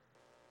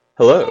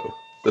Hello!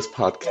 This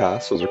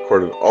podcast was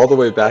recorded all the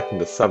way back in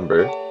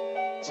December,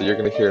 so you're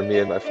going to hear me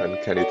and my friend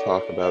Kenny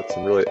talk about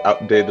some really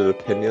outdated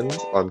opinions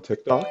on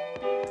TikTok.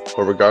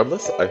 But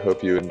regardless, I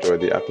hope you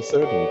enjoyed the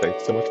episode, and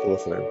thanks so much for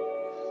listening.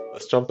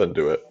 Let's jump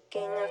into it.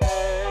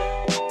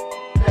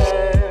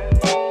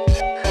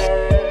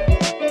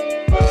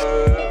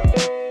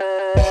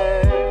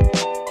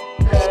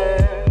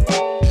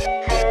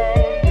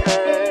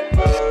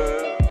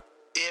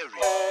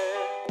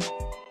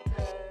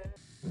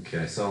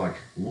 Okay, so like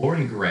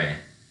Lauren Gray,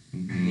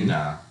 you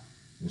know,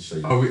 let me show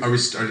you.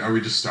 Are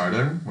we just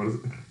starting? What is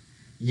it?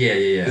 Yeah.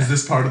 Is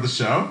this part of the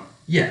show?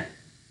 Yeah.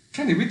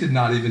 Kenny, we did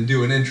not even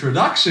do an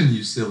introduction,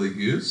 you silly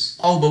goose.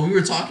 Oh, but we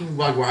were talking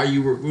like while we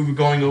were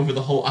going over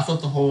the whole. I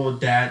thought the whole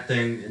dad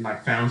thing and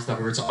like found stuff.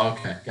 We were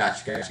talking. Okay,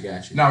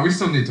 got you. No, we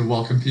still need to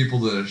welcome people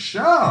to the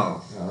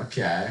show.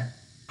 Okay.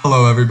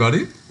 Hello,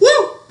 everybody. Woo!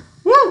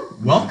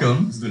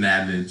 Welcome. Let's do an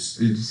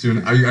ad-libs. Are you just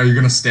doing? Are you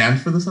gonna stand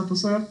for this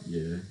episode?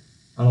 Yeah.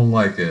 I don't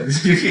like it.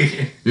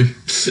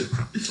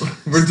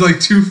 We're like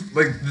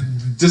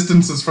the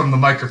distances from the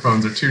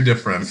microphones are too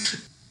different.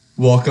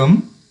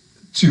 Welcome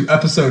to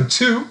episode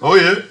 2.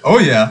 Oh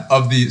yeah,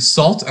 Of the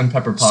Salt and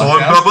Pepper Podcast.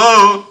 Salt and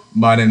Pepper.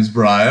 My name's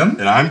Brian.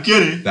 And I'm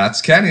Kenny.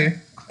 That's Kenny.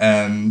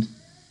 And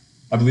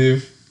I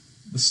believe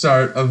the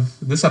start of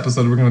this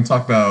episode we're going to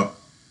talk about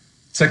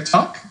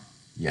TikTok.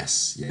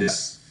 Yes.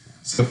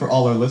 So for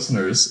all our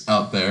listeners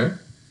out there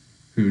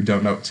who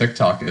don't know what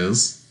TikTok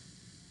is,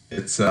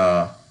 it's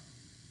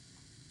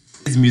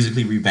It's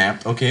musically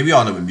revamped. Okay, we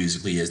all know what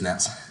musically is now.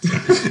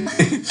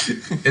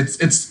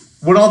 it's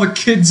what all the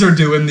kids are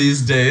doing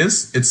these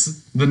days.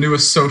 It's the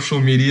newest social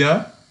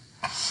media.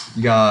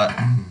 You got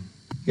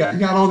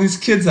all these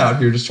kids out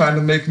here just trying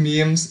to make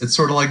memes. It's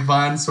sort of like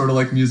Vine, sort of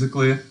like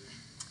Musically.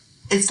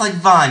 It's like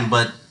Vine,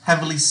 but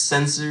heavily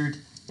censored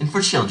and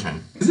for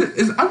children.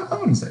 I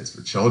wouldn't say it's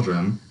for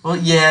children. Well,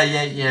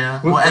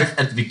 yeah. Well, Well, like-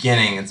 at the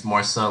beginning, it's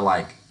more so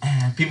like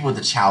people with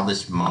a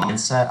childish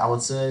mindset. I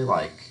would say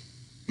like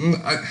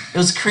it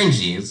was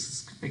cringy. It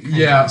was cringy.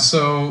 Yeah,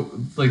 so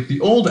like the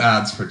old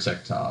ads for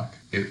TikTok,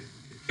 it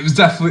was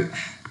definitely,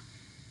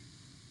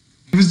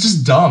 it was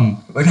just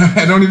dumb. Like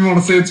I don't even want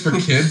to say it's for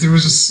kids. It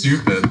was just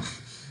stupid.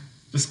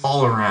 Just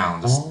all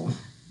around, just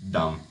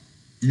dumb.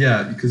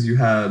 Yeah, because you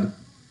had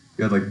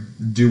like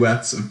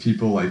duets of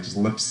people like just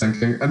lip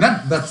syncing, and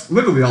that's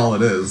literally all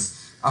it is.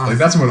 Like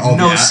that's what all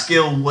no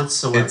skill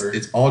whatsoever.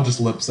 It's all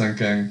just lip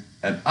syncing,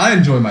 and I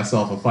enjoy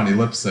myself a funny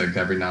lip sync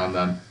every now and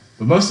then.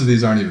 But most of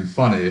these aren't even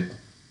funny.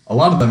 A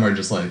lot of them are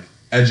just like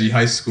edgy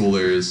high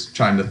schoolers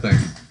trying to think.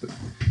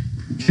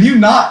 Can you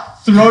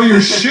not throw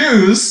your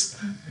shoes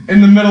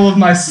in the middle of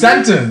my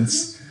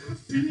sentence?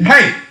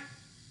 Hey!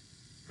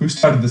 Who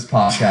started this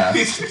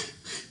podcast?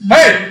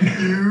 Hey!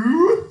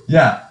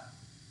 Yeah.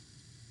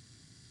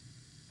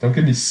 Don't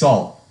give me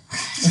salt.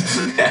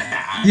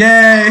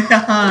 Yay!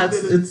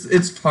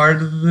 it's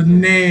part of the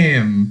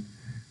name.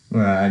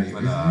 Well,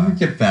 anyways,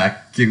 get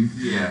back. So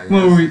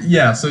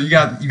you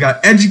got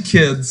edgy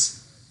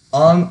kids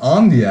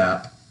on the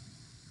app.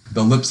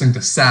 They'll lip sync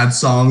to sad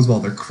songs while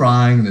they're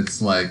crying, and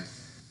it's like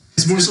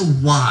It's more so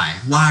why?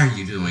 Why are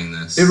you doing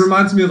this? it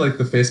reminds me of like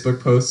the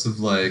Facebook posts of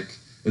like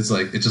it's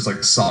just like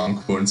a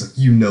song quote. And it's like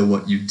you know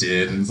what you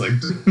did, and it's like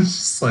it's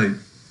just like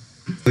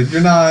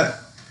you're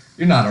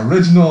not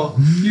original.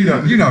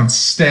 You don't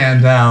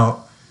stand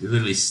out. You're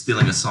literally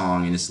stealing a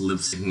song and just lip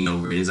syncing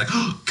over it. It's like,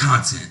 oh,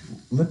 content.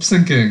 Lip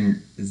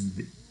syncing is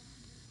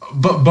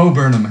but Bo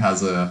Burnham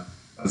has a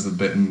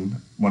bit in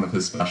one of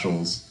his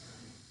specials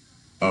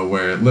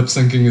where lip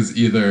syncing is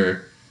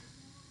either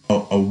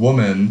a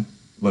woman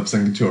lip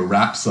syncing to a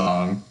rap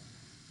song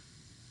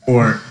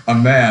or a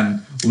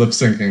man lip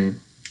syncing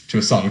to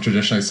a song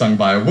traditionally sung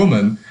by a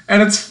woman,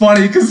 and it's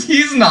funny because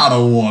he's not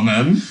a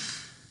woman.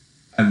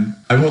 And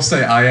I will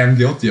say I am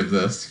guilty of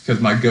this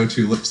because my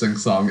go-to lip sync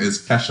song is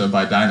Kesha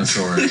by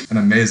Dinosaur, an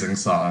amazing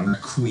song.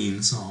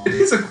 Queen song. It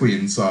is a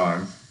Queen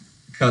song.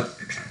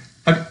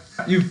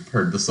 You've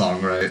heard the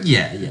song, right?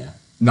 Yeah.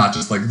 Not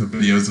just like the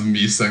videos of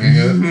me singing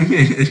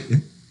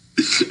it.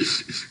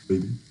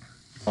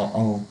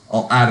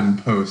 I'll add in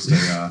post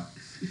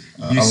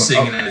You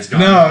singing and it's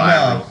gone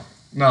viral.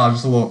 No,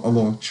 just a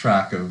little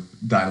track of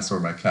Dinosaur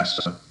by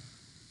Kesha.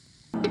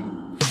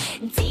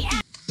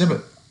 Yeah,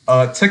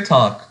 but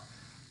TikTok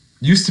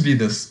used to be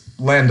this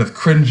land of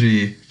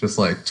cringy, just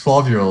like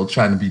 12-year-old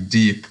trying to be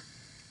deep,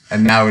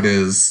 and now it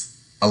is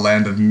a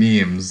land of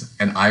memes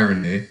and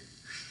irony.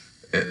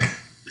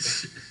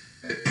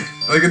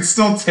 Like it's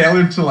still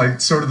tailored to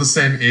like sort of the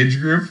same age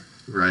group,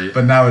 Right.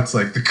 but now it's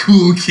like the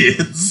cool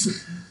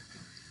kids.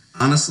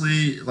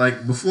 Honestly,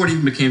 like before it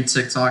even became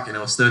TikTok and it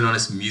was still known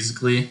as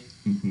Musically,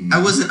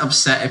 I wasn't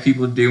upset at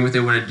people doing what they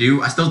want to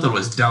do. I still thought it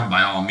was dumb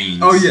by all means.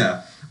 Oh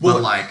yeah. Well,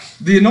 But like,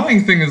 the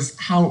annoying thing is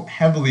how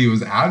heavily it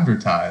was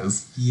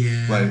advertised.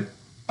 yeah. Like,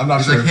 I'm not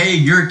It's sure. like, hey,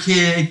 you're a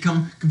kid,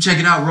 come check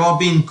it out. We're all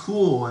being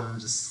cool, and I'm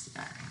just.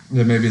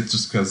 Yeah, maybe it's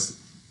just because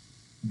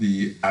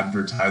the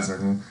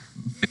advertising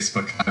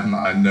Facebook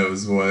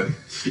knows what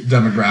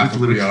demographic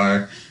we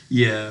are.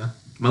 Yeah.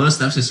 My little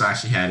stepsister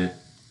actually had it.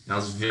 And I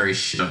was very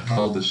shook.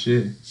 How old is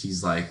she?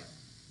 She's like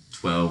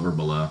 12 or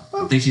below.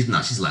 I think she's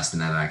less than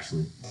that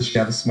actually. Does she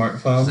have a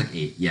smartphone? She's like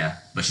 8, yeah.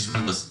 But she's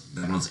one of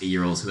those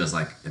 8-year-olds who has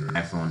like an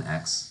iPhone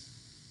X.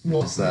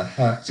 What the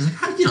heck? She's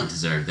like, you don't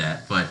deserve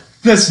that, but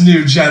This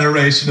new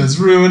generation is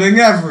ruining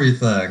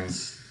everything.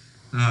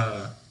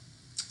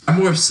 I'm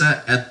more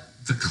upset at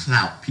the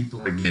clout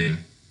people are getting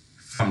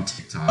from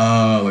TikTok.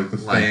 Oh, like the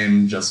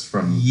fame just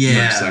from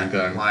lip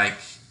syncing. Like,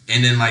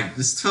 and then like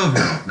this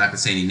 12-year-old, not gonna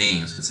say any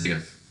names for the sake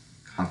of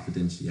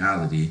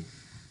confidentiality,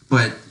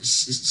 but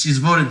she's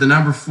voted the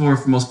number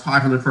 4 most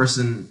popular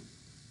person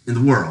in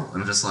the world,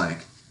 and I'm just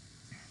like,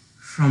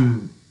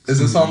 is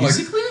this on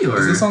musically, or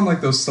is this on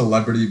like those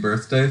celebrity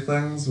birthday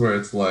things where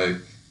it's like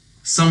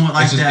somewhat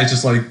like that? It's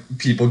just like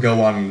people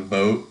go on and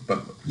vote,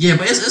 but yeah,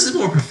 but it's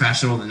more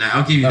professional than that.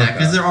 I'll give you that,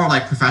 because there are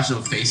like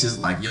professional faces,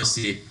 like you'll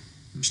see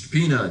Mr.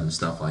 Peanut and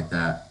stuff like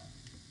that.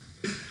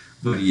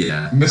 But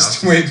yeah,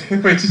 wait,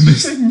 did you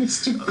say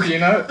Mr.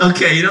 Peanut?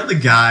 Okay, you know the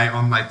guy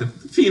on like the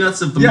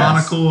Peanuts of the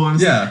monocle and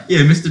yeah,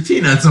 Mr.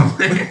 Peanut's on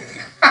there.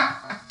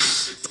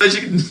 So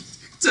you can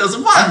tell us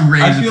a wide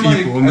range of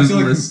people on this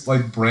list.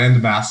 Like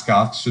brand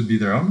mascots should be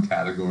their own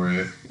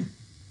category.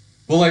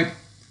 Well, like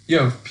you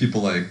have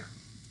people like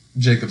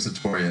Jacob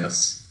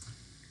Sartorius,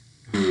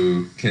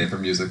 who came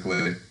from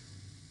Musical.ly,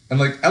 and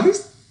like at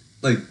least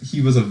like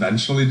he was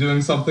eventually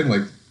doing something.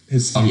 Like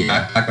his song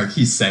Backpack, like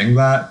he sang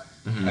that,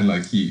 and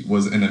like he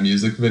was in a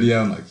music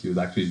video, and like he was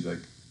actually like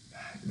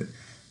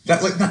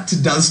that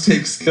does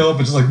take skill, but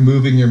just like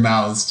moving your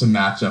mouths to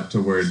match up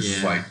to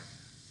words, like.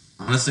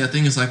 Honestly, I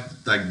think it's like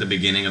the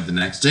beginning of the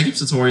next. Jacob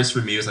Sartorius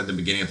for me was like the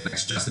beginning of the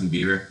next Justin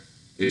Bieber.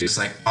 It's just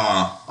like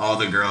all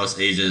the girls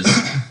ages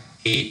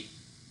 8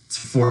 to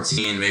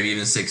 14, maybe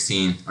even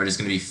 16 are just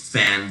gonna be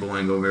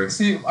fanboying over.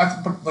 See,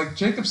 but like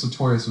Jacob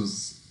Sartorius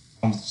was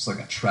almost just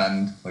like a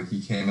trend. Like he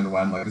came and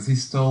went. Like is he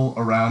still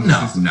around? No,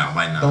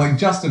 why not? But like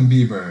Justin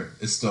Bieber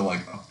is still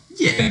like a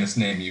famous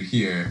name you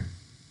hear.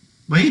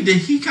 But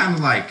he kind of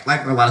like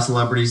a lot of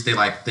celebrities, they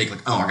like think like,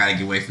 oh, I gotta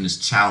get away from this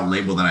child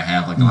label that I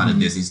have, like a lot of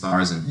Disney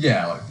stars and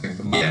like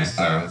the Miley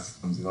Cyrus,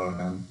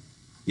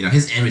 you know,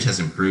 his image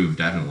has improved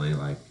definitely.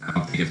 Like I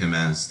don't think of him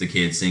as the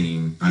kid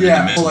singing under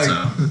the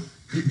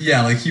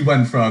mistletoe. Like he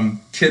went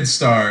from kid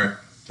star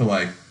to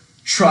like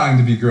trying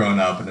to be grown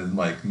up, and then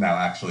like now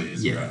actually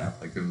is grown up.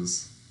 Like it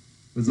was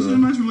a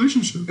nice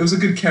relationship. It was a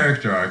good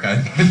character arc.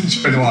 I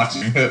enjoyed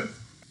watching it.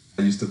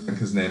 I used to think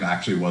his name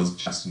actually was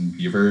Justin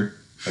Bieber.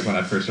 Like when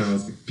I first heard him, I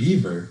was like,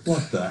 Beaver?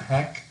 What the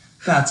heck?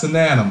 That's an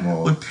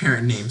animal. What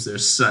parent names their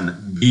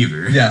son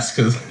Beaver? Yes,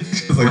 because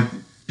like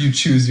you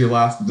choose your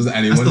last. Does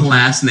anyone? That's the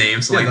last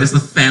name. So like, this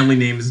the family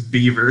name is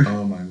Beaver.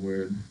 Oh my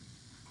word!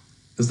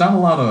 There's not a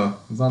lot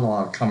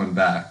of coming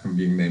back from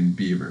being named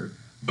Beaver,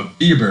 but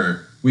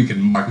Bieber, we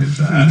can market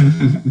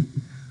that.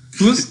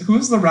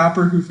 Who's the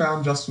rapper who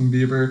found Justin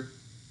Bieber?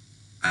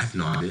 I have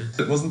no idea.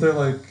 Wasn't there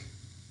like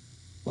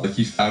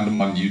he found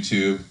him on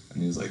YouTube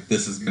and he was like,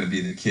 "This is gonna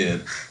be the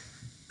kid."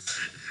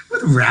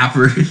 What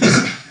rapper?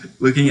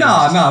 Looking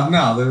at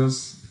no. There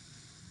was.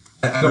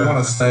 I don't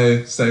want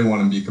to say one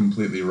and be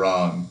completely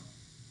wrong,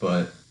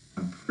 but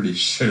I'm pretty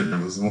sure there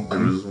was one. There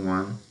was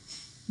one.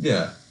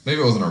 Yeah,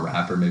 maybe it wasn't a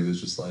rapper. Maybe it was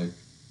just like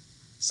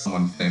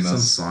someone famous. Some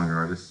song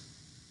artist.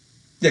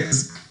 Yeah,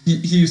 because he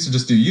used to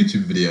just do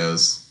YouTube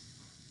videos,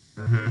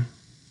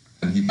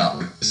 and he got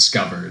like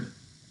discovered,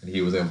 and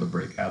he was able to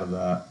break out of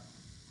that.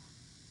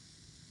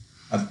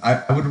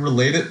 I would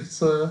relate it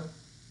to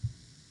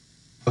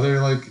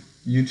other like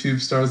YouTube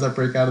stars that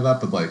break out of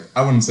that, but like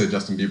I wouldn't say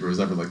Justin Bieber was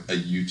ever like a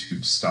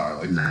YouTube star.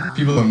 Like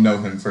people don't know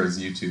him for his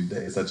YouTube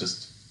days. That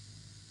just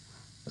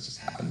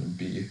happened to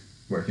be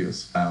where he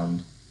was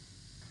found.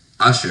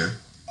 Usher.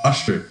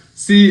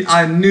 See,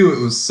 I knew it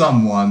was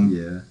someone.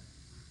 Yeah.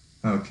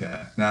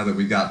 Okay. Now that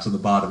we got to the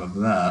bottom of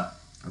that.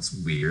 That's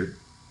weird.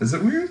 Is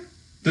it weird?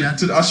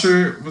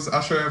 Was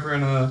Usher ever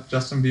in a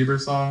Justin Bieber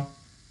song?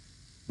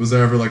 Was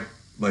there ever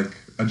like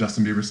a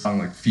Justin Bieber song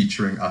like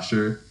featuring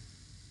Usher?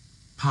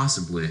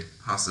 Possibly.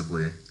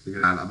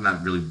 I'm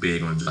not really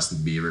big on Justin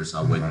Bieber, so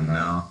I wouldn't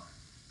know.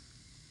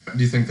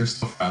 Do you think they're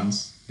still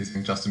friends? Do you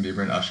think Justin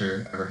Bieber and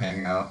Usher ever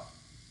hang out?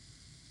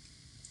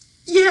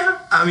 Yeah,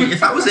 I mean,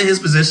 if I was in his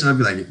position, I'd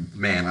be like,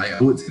 man, I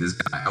owe it to this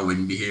guy. I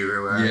wouldn't be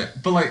here. Yeah,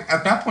 but like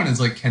at that point, it's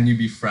like, can you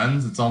be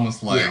friends? It's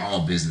almost like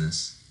all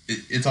business.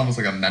 It's almost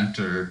like a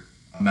mentor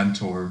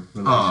relationship.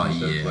 Oh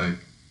yeah. Like,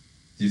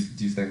 do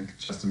you think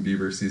Justin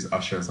Bieber sees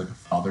Usher as like a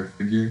father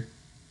figure?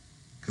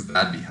 Because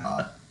that'd be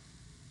hot.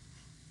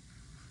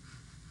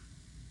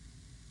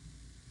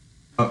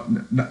 Oh,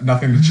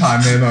 nothing to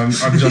chime in on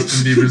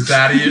Justin Bieber's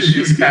daddy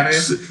issues, Kenny.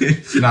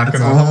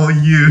 That's all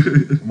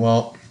you.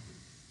 Well,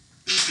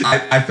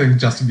 I think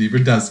Justin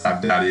Bieber does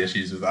have daddy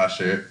issues with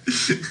Usher.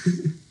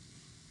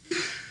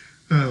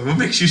 What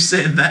makes you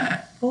say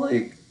that? Well,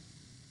 like,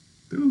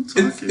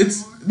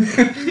 it's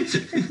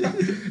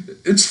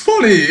it's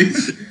funny,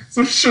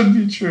 so it should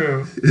be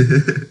true.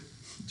 Do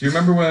you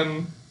remember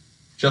when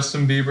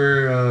Justin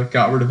Bieber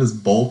got rid of his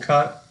bowl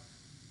cut?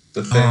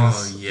 The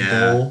famous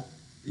bowl?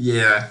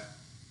 Yeah.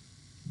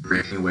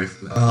 breaking away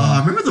from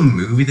that. Remember the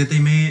movie that they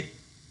made?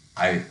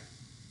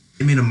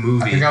 They made a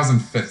movie. I think I was in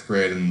 5th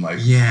grade and like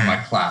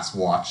my class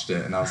watched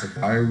it and I was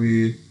like, why are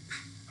we?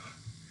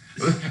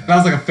 And I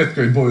was like a 5th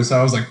grade boy, so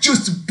I was like,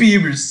 Justin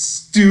Bieber's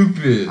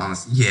stupid.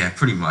 Honestly, yeah,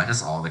 pretty much.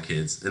 That's all the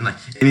kids. And like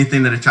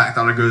anything that attracted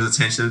all the girls'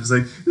 attention, it's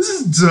like, this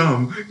is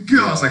dumb.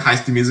 Girl, it's like High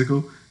School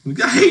Musical.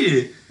 Like, I hate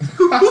it.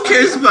 Who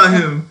cares about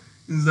him?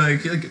 It's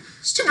like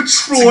stupid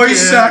Troy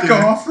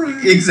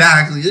Sackhoff.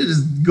 Exactly. They're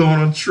just going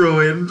on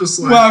Troy and I'm just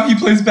like, wow, he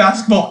plays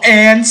basketball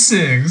and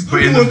sings.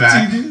 But in the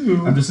back,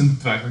 I'm just in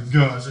the back like,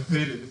 gosh, I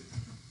hate it.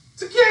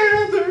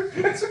 Together.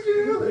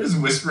 Just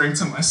whispering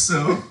to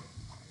myself.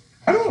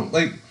 I don't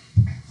like.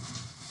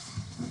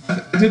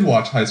 I did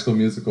watch High School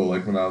Musical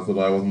like when I was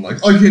little. I wasn't like,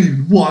 oh, I can't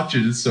even watch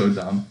it. It's so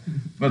dumb.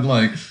 But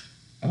like,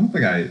 I don't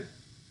think I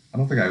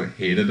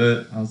hated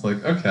it. I was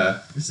like, okay,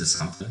 this is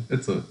something.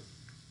 It's a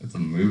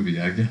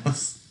movie, I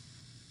guess.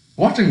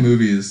 Watching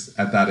movies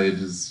at that age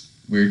is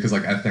weird because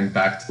like I think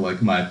back to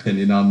like my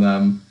opinion on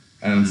them,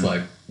 and it's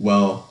like,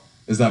 well,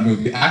 is that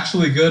movie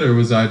actually good or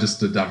was I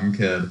just a dumb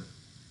kid?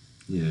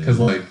 Yeah. Because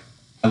like,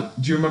 do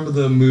you remember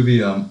the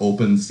movie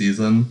Open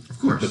Season? Of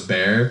course. The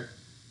bear.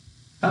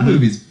 That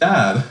movie's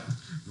bad.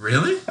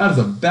 Really? That is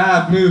a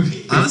bad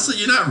movie. Honestly,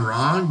 you're not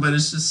wrong, but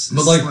it's just...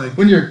 But like,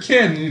 when you're a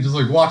kid and you're just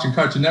like watching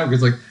Cartoon Network,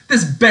 it's like,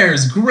 this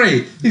bear's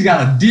great. He's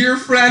got a deer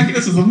friend.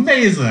 This is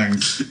amazing.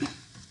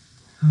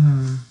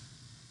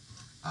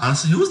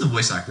 Honestly, who was the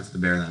voice actor for the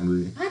bear in that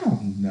movie? I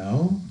don't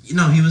know. You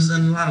know, he was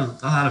in a lot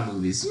of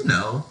movies. You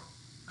know.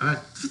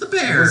 For the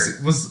bear.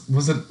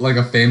 Was it like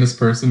a famous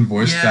person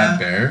voiced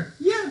that bear?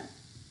 Yeah.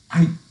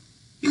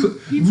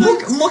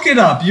 Look it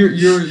up. You're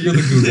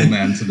the Google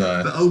man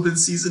today. The Open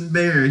Season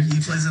bear. He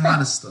plays in a lot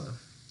of stuff.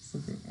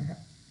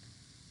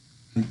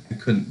 I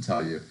couldn't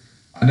tell you.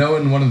 I know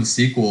in one of the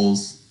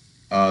sequels,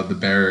 the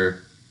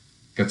bear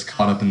gets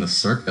caught up in the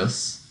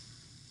circus.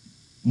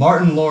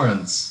 Martin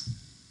Lawrence.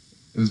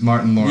 It was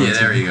Martin Lawrence. Yeah,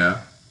 there you go.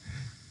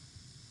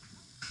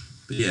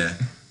 But yeah,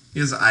 he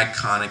has an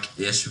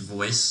iconic-ish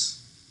voice.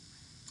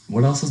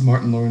 What else has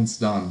Martin Lawrence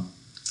done?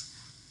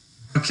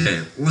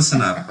 Okay,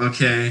 listen up,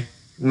 okay?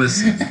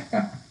 Listen.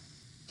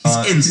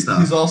 He's in stuff.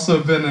 He's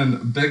also been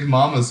in Big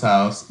Mama's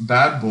House,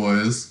 Bad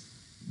Boys,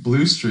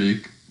 Blue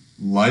Streak,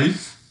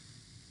 Life,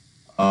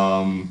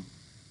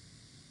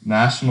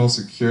 National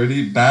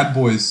Security, Bad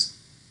Boys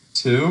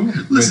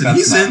 2. Listen,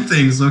 he's in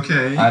things,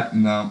 okay?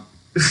 No.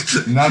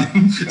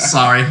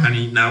 Sorry,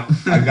 honey, no.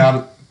 I got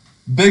it.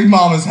 Big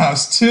Mama's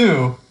House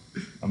 2.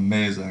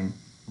 Amazing.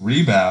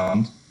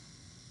 Rebound.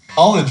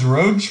 College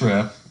Road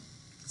Trip.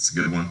 That's a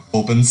good one.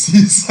 Open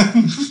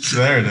Season.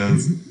 There it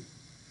is.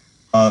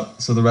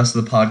 So the rest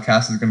of the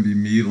podcast is going to be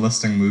me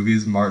listing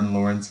movies Martin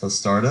Lawrence has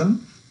starred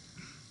in.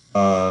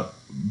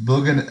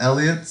 Boog and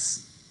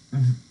Elliot's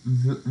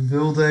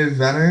Vilde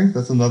Venner.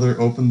 That's another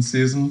Open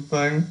Season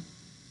thing.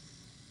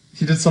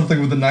 He did something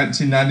with the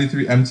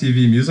 1993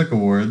 MTV Music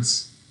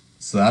Awards,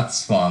 so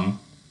that's fun.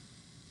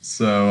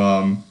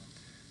 So,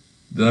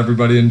 did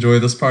everybody enjoy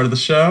this part of the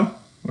show,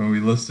 where we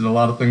listed a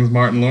lot of things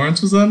Martin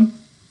Lawrence was in?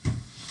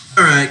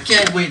 Alright,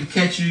 can't wait to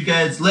catch you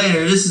guys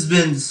later. This has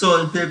been the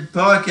Salt and Pepper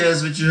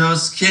Podcast with your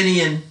hosts,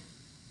 Kenny and...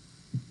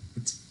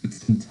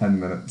 It's been 10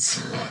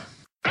 minutes.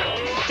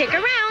 Stick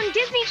around.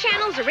 Disney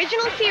Channel's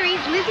original series,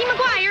 Lizzie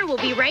McGuire, will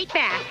be right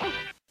back.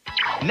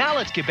 Now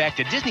let's get back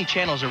to Disney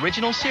Channel's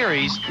original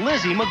series,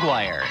 Lizzie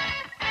McGuire.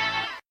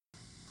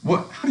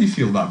 How do you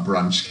feel about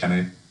brunch,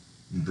 Kenny?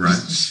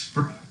 Brunch?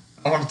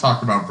 I want to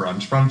talk about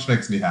brunch. Brunch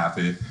makes me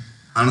happy.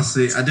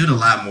 Honestly, I do it a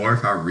lot more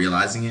without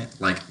realizing it.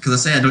 Like, because I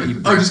say I don't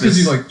eat breakfast. Oh, just because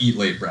you, like, eat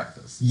late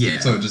breakfast. Yeah.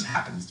 So it just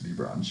happens to be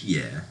brunch.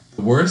 Yeah.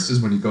 The worst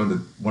is when you go into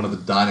one of the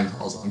dining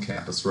halls on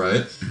campus,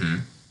 right? Mm-hmm.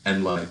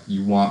 And, like,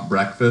 you want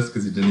breakfast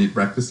because you didn't eat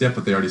breakfast yet,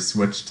 but they already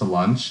switched to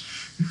lunch.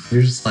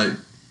 You're just like,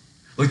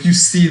 you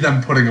see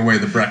them putting away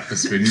the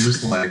breakfast food. You're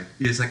just like...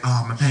 You're just like,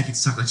 oh, my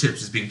pancakes chocolate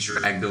chips is being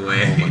dragged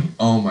away.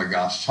 Oh my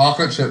gosh.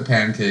 Chocolate chip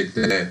pancake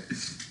day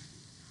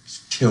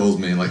just kills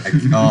me. Like,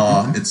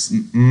 it's...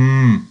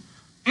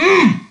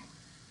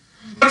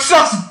 That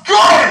sounds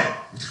good!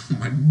 Oh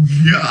my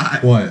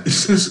god. What?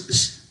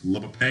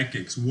 Love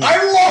pancakes. What?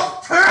 I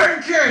love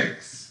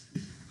pancakes!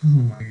 Oh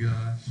my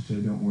gosh.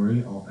 Jay, don't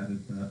worry. I'll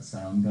edit that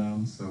sound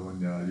down so when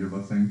you're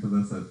listening to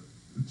this at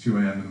 2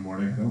 a.m. in the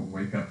morning, I don't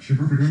wake up your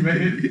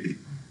roommate.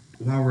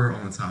 While we're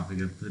on the topic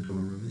of the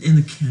dorm room and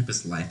the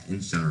campus life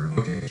in general.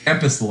 Okay,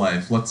 campus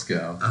life. Let's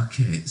go.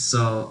 Okay,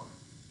 so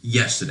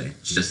yesterday,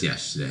 just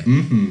yesterday.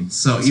 Mm-hmm.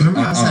 So you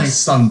remember I on said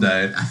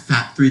Sunday. I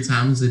fap 3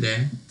 times a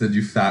day? Did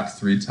you fap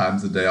 3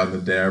 times a day on the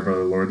day of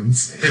our Lord and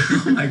Savior?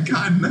 Oh my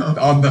god, no.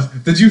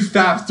 Did you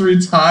fap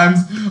 3 times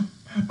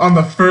on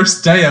the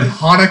first day of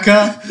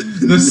Hanukkah?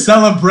 The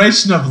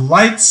celebration of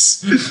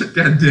lights?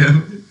 God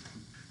damn.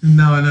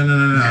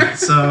 No.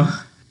 So,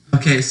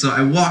 okay, so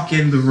I walk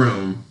in the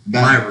room,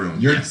 my room.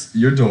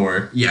 Your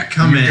door. Yeah,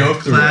 come in, go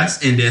through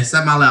class, and then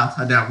set my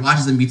laptop down, watch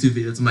some YouTube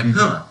videos. I'm like,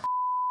 huh.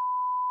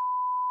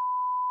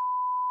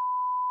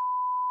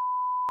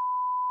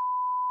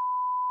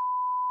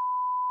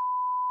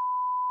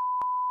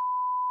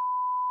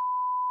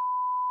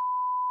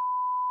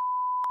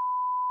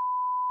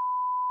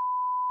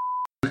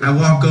 then I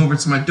walk over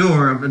to my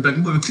door. I'm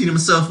like cleaning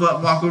myself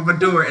up. Walk over to my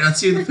door, and I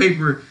see in the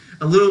paper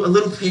a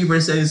little paper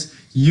that says,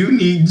 "You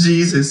need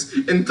Jesus,"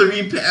 and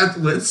 3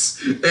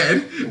 pamphlets.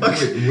 And like,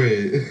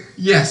 Wait.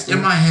 yes,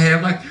 in my head,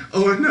 I'm like,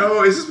 oh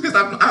no, is this because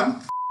I'm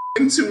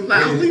f***ing too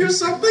loudly or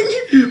something?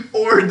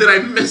 Or did I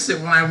miss it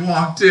when I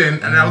walked in?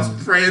 And I was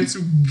praying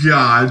to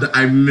God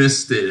I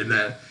missed it, and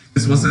that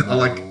this wasn't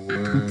a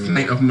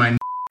complaint of mine.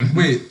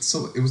 Wait,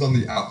 so it was on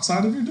the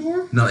outside of your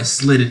door? No, I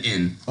slid it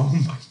in. Oh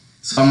my.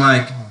 So I'm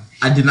like,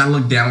 I did not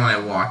look down when I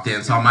walked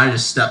in, so I might have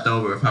just stepped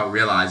over without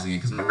realizing it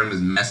because my room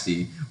is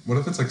messy. What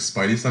if it's like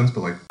Spidey sense,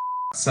 but like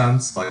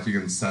sense? Like you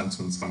can sense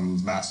when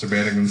someone's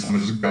masturbating and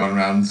someone's just going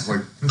around just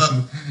like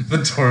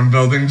the dorm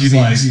building. You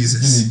need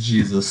Jesus. You need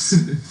Jesus.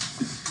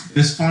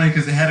 It's funny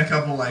because they had a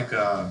couple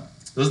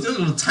those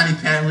little tiny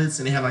pamphlets,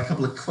 and they had like a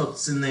couple of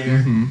quotes in there.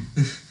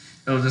 Mm-hmm.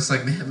 It was just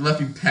like they had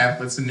left you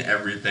pamphlets and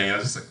everything. I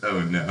was just like,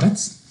 oh no.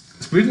 It's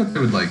weird that they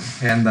would like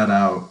hand that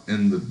out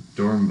in the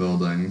dorm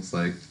buildings.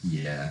 Like,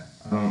 Yeah.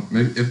 I don't.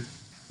 Maybe if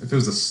it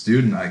was a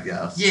student, I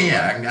guess.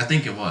 Yeah, I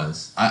think it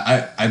was.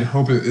 I'd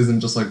hope it isn't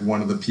just like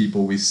one of the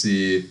people we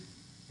see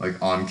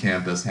like on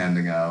campus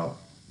handing out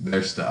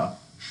their stuff.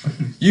 Like,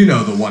 you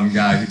know, the one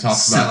guy who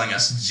talks Selling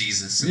us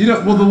Jesus. You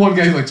know, well, the one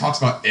guy who like talks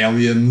about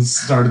aliens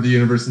started the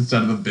universe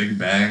instead of the Big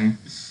Bang.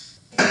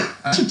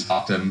 I should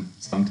talk to him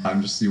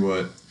sometime, just see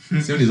what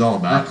he's all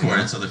about.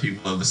 Record it so the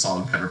people of the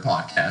Salt and Pepper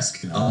podcast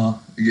can.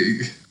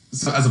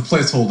 So as a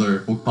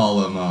placeholder, we'll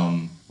call him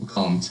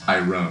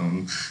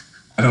Tyrone.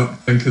 I don't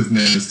think his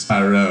name is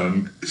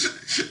Tyrone,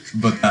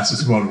 but that's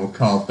just what we'll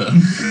call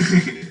him.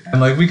 And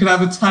like we could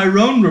have a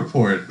Tyrone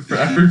report for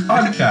every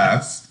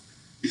podcast.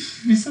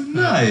 It'd be so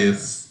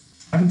nice.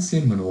 I haven't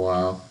seen him in a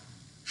while.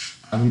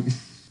 I'm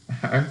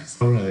alright. I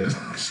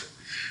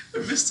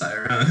miss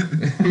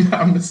Tyrone.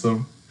 I miss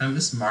him. I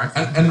miss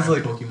Martha. And it's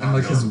like, Pokemon and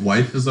like his Go.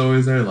 wife is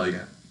always there. Like,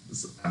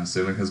 I'm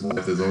assuming his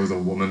wife is always a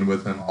woman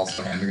with him,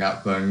 also handing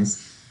out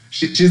things.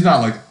 She's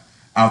not like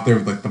out there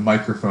with like the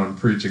microphone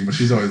preaching, but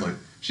she's always like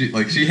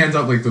she hands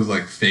out like those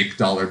like fake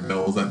dollar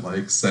bills that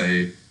like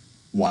say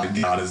why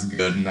God is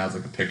good and has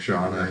like a picture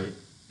on it. Right.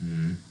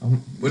 Mm.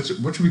 What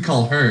should we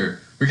call her?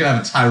 We could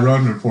have a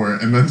Tyrone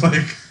report and then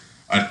like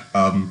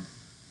a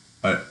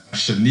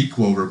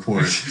Shaniqua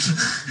report.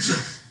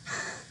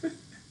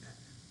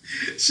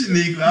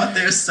 Shaniqua out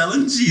there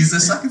selling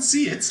Jesus. I can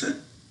see it.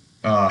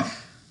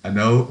 I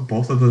know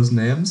both of those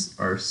names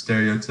are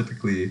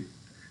stereotypically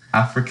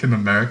African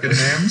American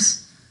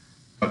names,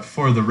 but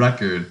for the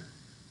record,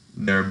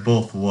 they're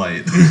both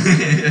white.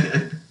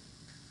 I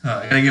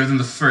gotta give them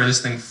the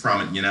furthest thing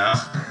from it, you know?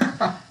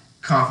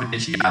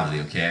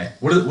 Confidentiality, okay?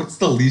 What's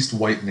the least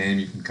white name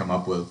you can come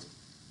up with?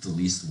 The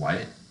least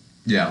white?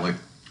 Yeah, like,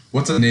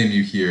 what's a name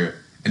you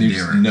hear and you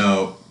just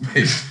know?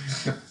 Wait.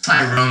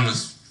 Tyrone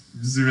was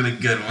a really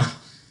good one.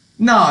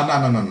 No,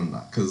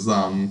 because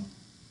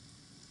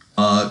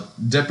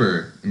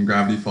Dipper in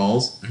Gravity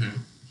Falls,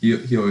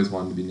 he always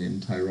wanted to be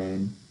named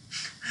Tyrone.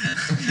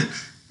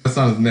 That's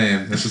not his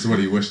name. That's just what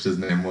he wished his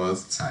name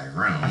was.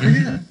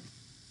 Tyrone.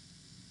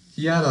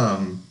 He had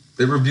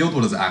they revealed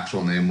what his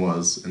actual name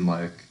was in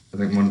like I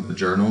think one of the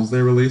journals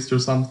they released or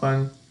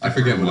something. I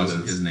forget what it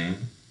is. His name.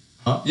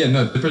 Huh? Yeah,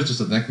 no, Dipper's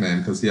just a nickname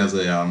because he has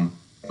a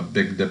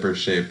Big Dipper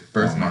shaped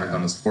birthmark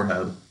on his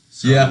forehead.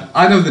 So. Yeah,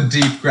 I know the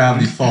deep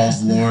Gravity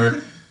Falls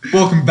lore.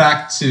 Welcome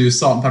back to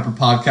Salt and Pepper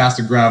Podcast,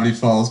 a Gravity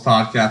Falls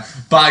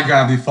podcast by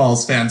Gravity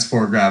Falls fans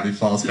for Gravity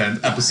Falls fans,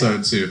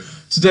 episode 2.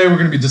 Today we're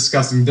going to be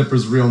discussing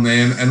Dipper's real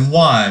name and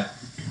why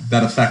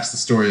that affects the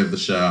story of the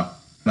show.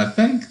 And I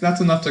think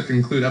that's enough to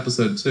conclude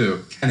episode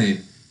 2. Kenny, do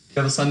you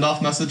have a send-off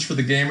message for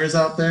the gamers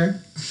out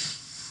there?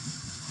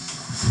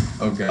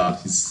 Oh god,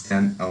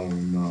 oh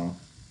no.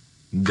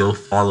 Go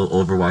follow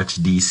Overwatch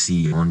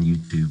DC on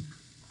YouTube.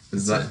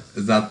 Is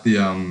that the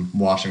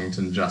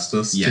Washington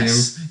Justice team?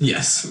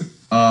 Yes.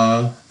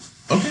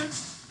 Okay.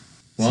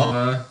 Well,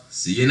 So,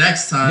 see you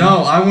next time.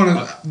 no, I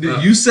want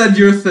to. You said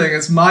your thing.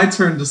 It's my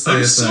turn to say I'm a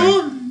thing.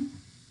 sorry.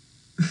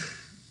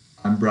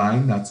 I'm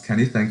Brian. That's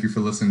Kenny. Thank you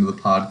for listening to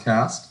the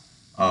podcast.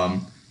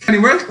 Kenny,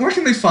 where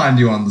can they find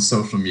you on the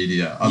social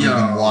media other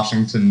than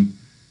Washington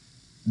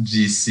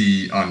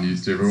GC on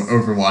YouTube or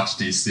Overwatch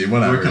DC,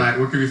 whatever?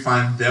 Where can we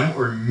find them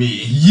or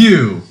me?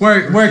 You.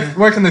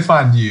 Where can they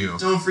find you?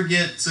 Don't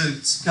forget to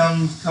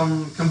come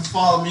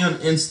follow me on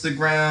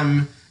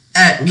Instagram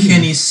at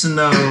Kenny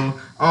Snow.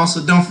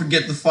 Also, don't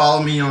forget to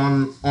follow me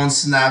on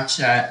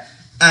Snapchat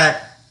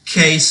at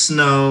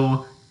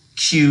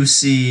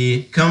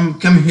KSnowQC.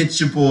 Come hit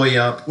your boy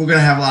up. We're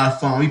gonna have a lot of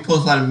fun. We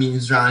post a lot of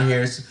memes around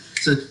here,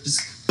 so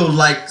just go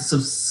like,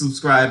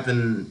 subscribe,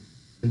 and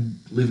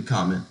leave a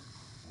comment.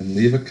 And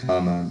leave a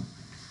comment.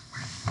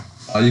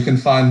 You can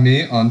find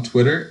me on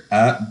Twitter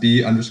at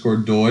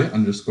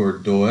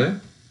B_Doi_Doi.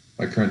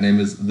 My current name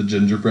is The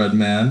Gingerbread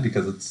Man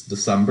because it's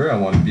December. I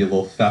want to be a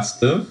little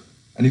festive.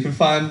 And you can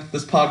find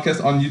this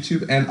podcast on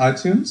YouTube and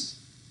iTunes,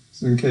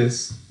 so in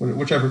case,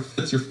 whichever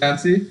fits your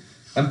fancy.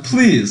 And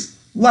please,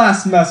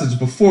 last message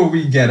before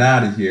we get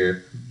out of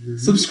here,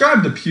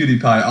 subscribe to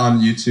PewDiePie on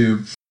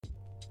YouTube.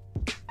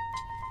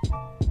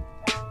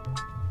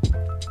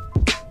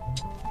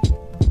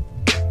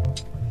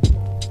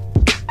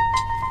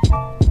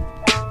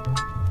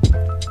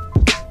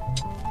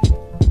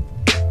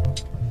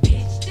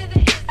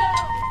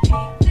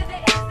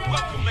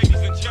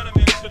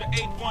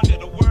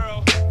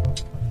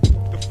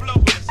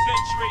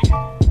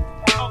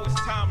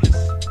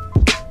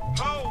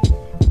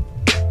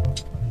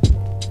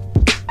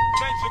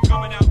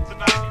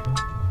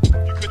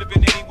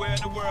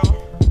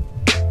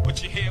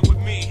 you're here with me.